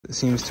It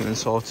seems to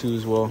install too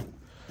as well.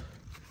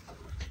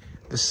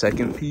 The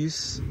second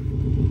piece.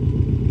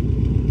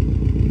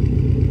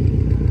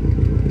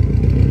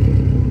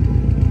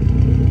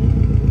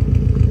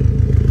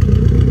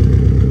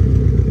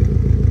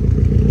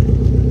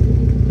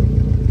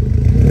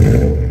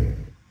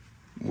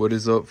 What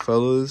is up,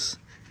 fellas?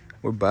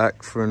 We're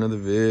back for another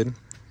vid.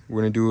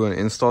 We're gonna do an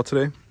install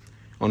today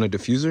on a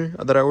diffuser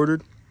that I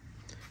ordered.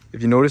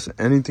 If you notice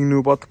anything new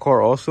about the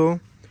car also,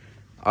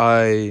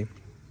 I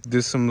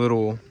did some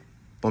little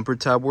bumper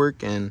tab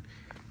work and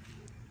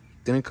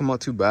didn't come out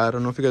too bad. I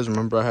don't know if you guys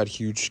remember, I had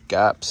huge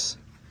gaps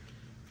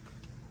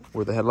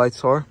where the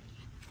headlights are,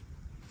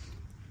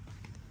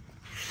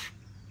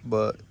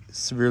 but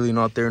it's really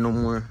not there no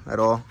more at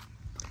all.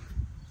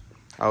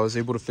 I was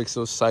able to fix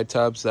those side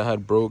tabs that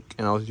had broke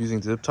and I was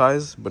using zip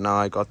ties, but now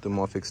I got them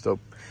all fixed up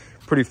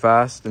pretty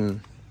fast,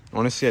 and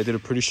honestly I did a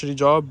pretty shitty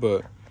job,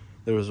 but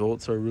the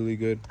results are really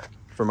good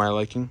for my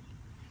liking.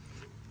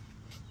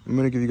 I'm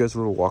gonna give you guys a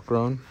little walk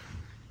around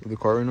of the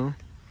car right now,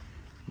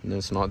 and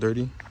it's not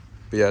dirty.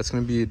 But yeah, it's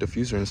gonna be a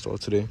diffuser install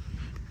today,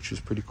 which is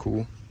pretty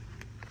cool.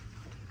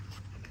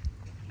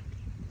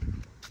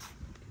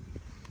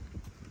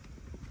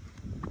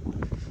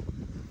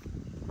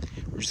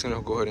 We're just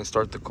gonna go ahead and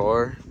start the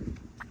car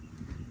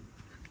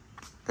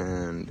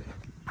and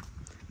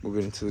move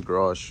it into the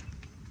garage.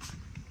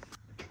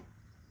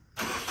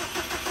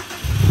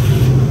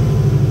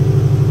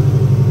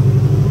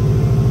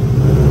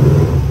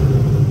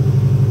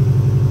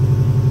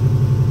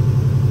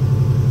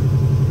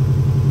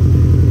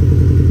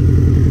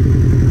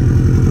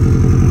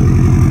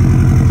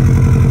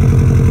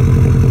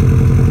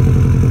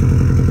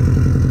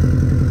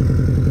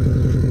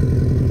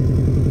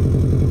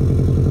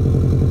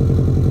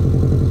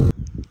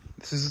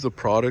 This is the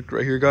product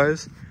right here,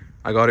 guys.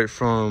 I got it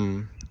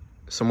from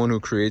someone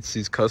who creates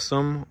these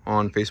custom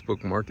on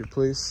Facebook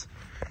Marketplace.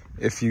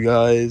 If you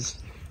guys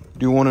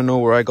do want to know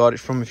where I got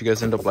it from, if you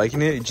guys end up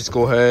liking it, just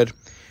go ahead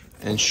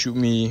and shoot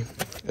me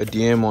a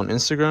DM on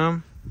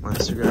Instagram. My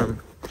Instagram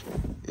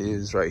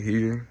is right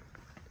here.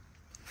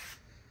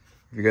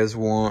 If you guys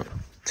want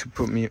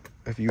me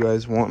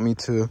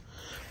to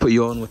put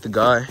you on with the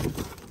guy,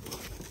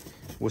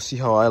 we'll see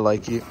how I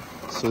like it.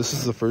 So this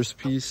is the first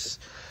piece.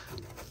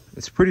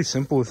 It's pretty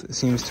simple, it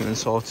seems to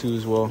install too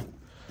as well.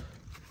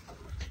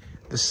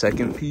 The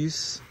second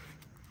piece,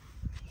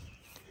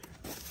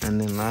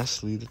 and then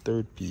lastly the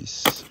third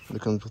piece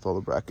that comes with all the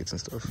brackets and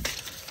stuff,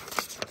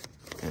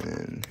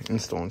 and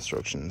install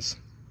instructions.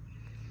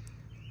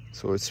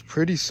 So it's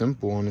pretty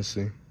simple,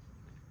 honestly.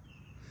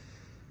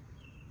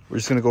 We're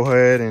just gonna go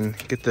ahead and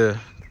get the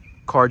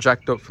car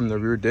jacked up from the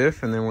rear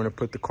diff, and then we're gonna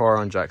put the car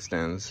on jack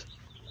stands.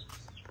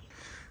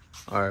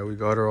 All right, we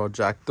got her all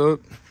jacked up.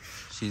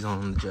 She's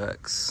on the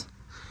jacks.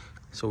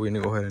 So we're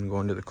gonna go ahead and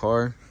go into the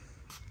car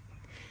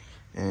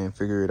and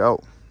figure it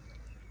out.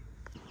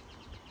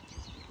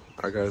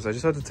 All right, guys, I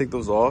just had to take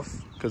those off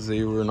because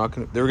they were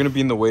gonna be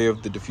in the way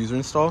of the diffuser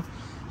install.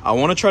 I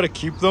want to try to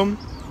keep them,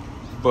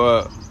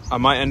 but I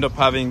might end up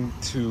having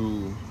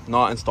to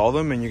not install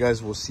them, and you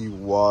guys will see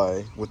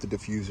why with the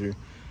diffuser.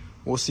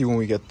 We'll see when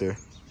we get there.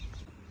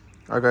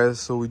 All right, guys,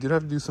 so we did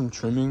have to do some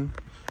trimming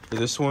for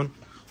this one.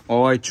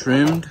 All I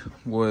trimmed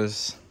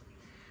was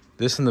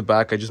this in the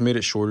back. I just made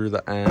it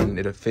shorter and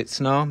it fits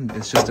now.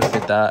 It's just to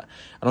fit that.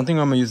 I don't think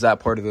I'm gonna use that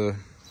part of the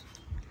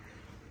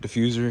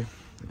diffuser.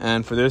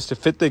 And for this, to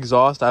fit the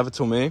exhaust, I have a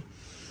Tomei.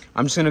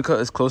 I'm just gonna cut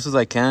as close as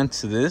I can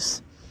to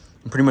this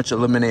and pretty much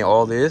eliminate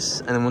all this.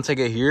 And then once I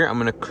get here, I'm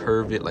gonna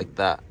curve it like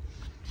that.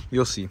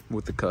 You'll see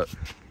with the cut.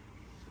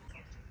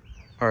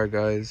 All right,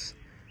 guys,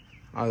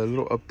 a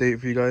little update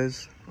for you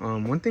guys.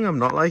 One thing I'm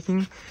not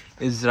liking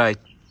is that I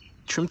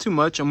trim too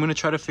much. I'm gonna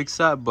try to fix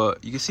that,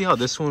 but you can see how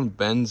this one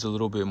bends a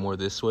little bit more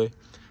this way.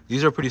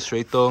 These are pretty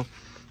straight though.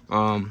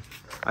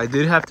 I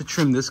did have to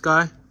trim this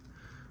guy.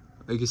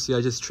 Like you can see,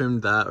 I just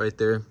trimmed that right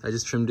there. I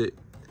just trimmed it,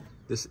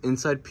 this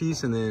inside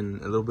piece, and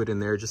then a little bit in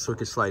there just so it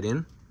could slide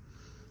in.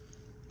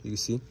 You can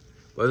see.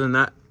 But other than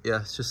that, yeah,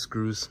 it's just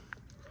screws,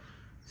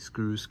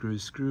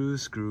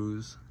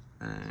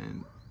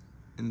 and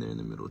in there in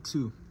the middle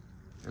too.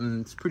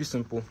 And it's pretty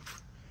simple.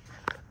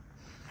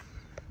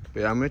 But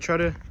yeah, I'm gonna try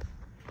to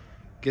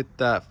get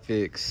that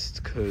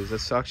fixed because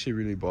that's actually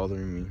really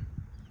bothering me.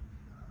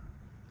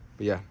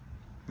 But yeah,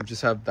 we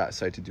just have that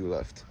side to do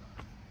left.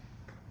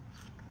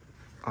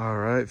 All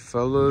right,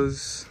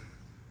 fellas,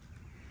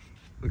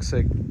 looks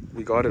like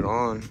we got it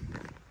on.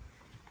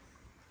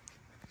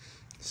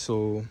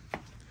 So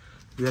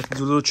we have to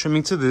do a little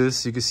trimming to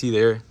this. You can see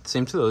there,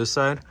 same to the other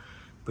side.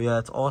 But yeah,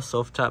 it's all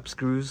self-tap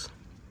screws,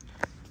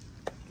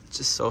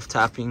 just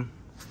self-tapping.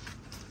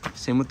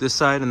 Same with this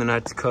side, and then I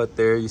had to cut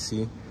there, you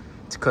see,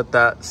 to cut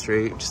that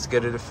straight just to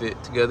get it to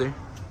fit together.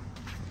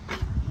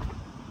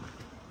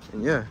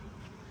 And yeah,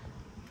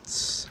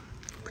 it's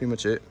pretty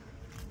much it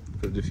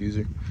for the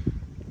diffuser.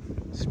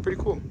 It's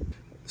pretty cool.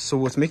 So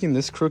what's making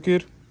this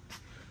crooked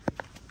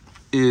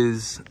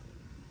is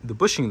the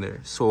bushing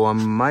there. So I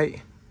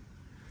might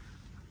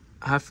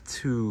have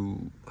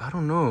to, I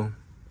don't know,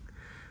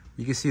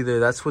 You can see there,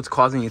 that's what's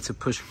causing it to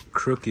push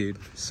crooked.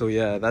 So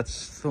yeah,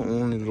 that's the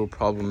only little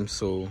problem.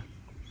 So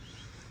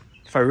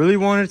if I really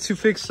wanted to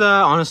fix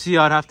that, honestly,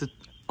 I'd have to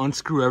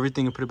unscrew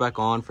everything and put it back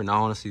on. For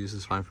now, honestly, this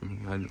is fine for me.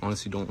 I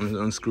honestly don't want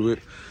to unscrew it.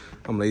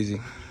 I'm lazy.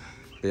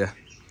 But yeah.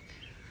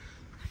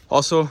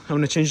 Also, I'm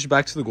gonna change it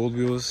back to the gold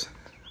wheels.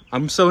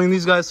 I'm selling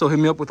these guys, so hit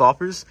me up with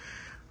offers.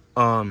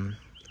 I'm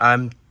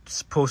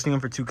posting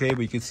them for 2K,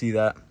 but you can see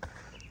that.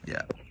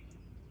 Yeah,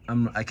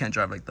 I can't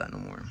drive like that no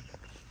more.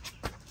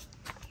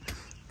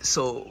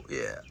 So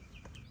yeah,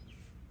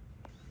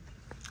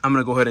 I'm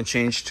gonna go ahead and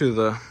change to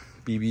the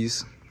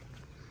BBs.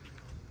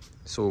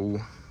 So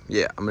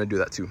yeah, I'm gonna do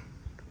that too.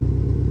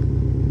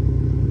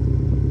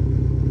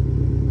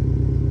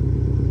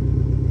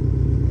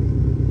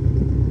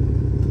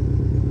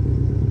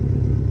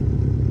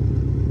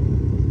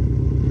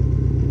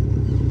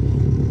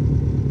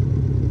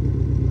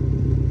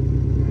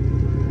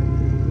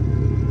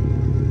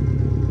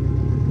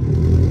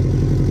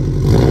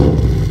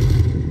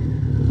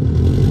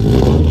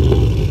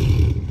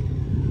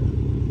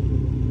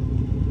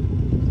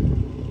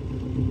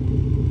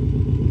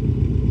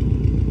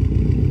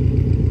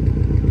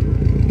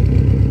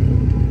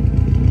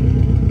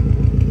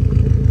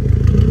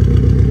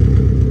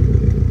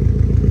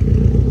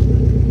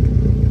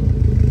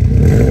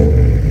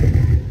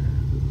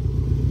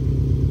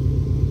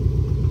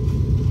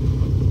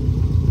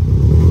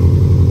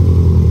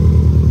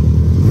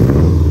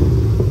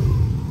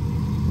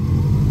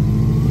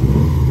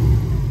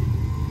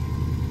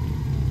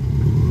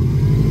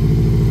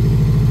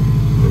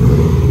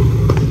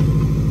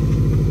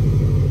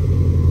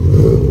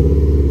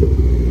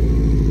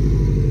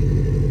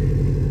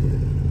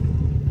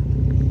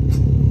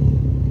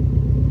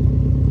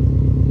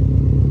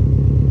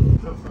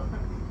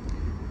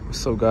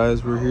 So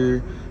guys, we're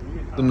here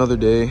another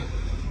day.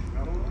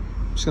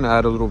 I'm just gonna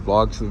add a little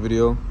vlog to the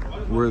video.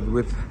 We're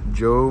with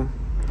Joe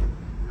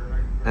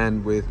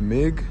and with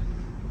Mig.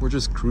 We're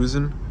just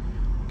cruising.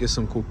 Get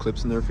some cool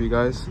clips in there for you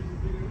guys.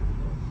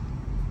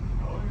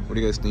 What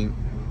do you guys think?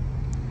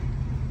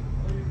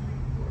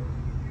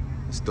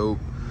 It's dope.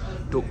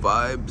 Dope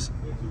vibes.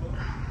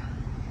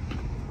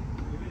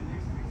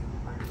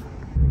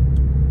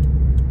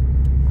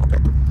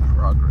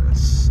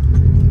 Progress.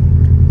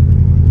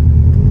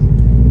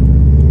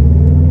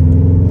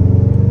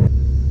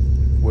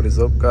 What is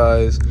up,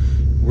 guys?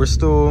 We're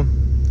still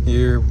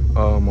here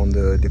on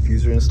the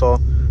diffuser install.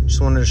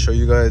 Just wanted to show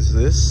you guys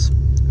this,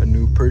 a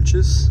new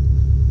purchase,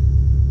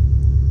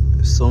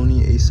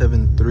 Sony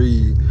a7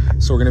 III.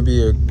 So we're gonna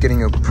be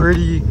getting a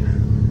pretty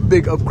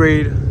big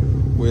upgrade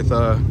with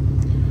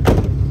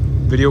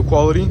video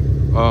quality.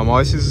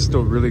 Obviously this is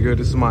still really good.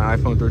 This is my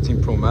iPhone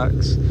 13 Pro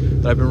Max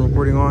that I've been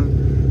recording on.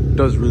 It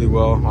does really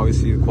well.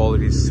 Obviously the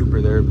quality is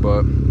super there,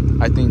 but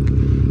I think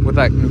with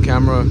that new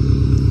camera,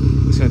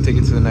 it's gonna take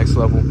it to the next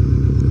level.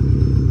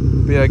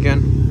 But yeah,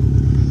 again,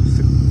 just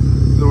a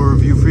little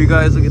review for you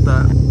guys. Look at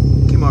that.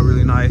 Came out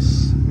really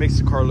nice. Makes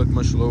the car look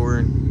much lower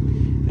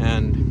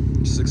and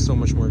just looks so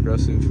much more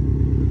aggressive.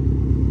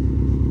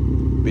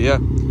 But yeah,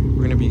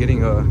 we're gonna be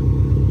getting a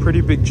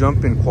pretty big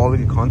jump in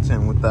quality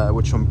content with that,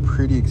 which I'm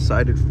pretty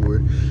excited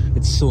for.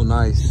 It's so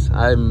nice.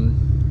 I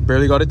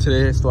barely got it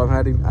today. I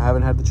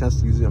haven't had the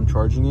chance to use it. I'm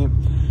charging it.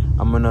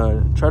 I'm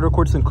gonna try to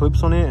record some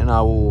clips on it and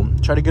I will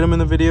try to get them in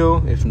the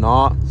video. If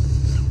not,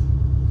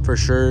 for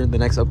sure the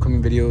next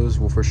upcoming videos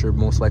will for sure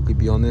most likely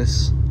be on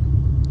this.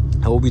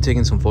 I will be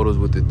taking some photos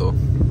with it though.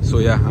 So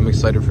yeah, I'm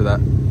excited for that.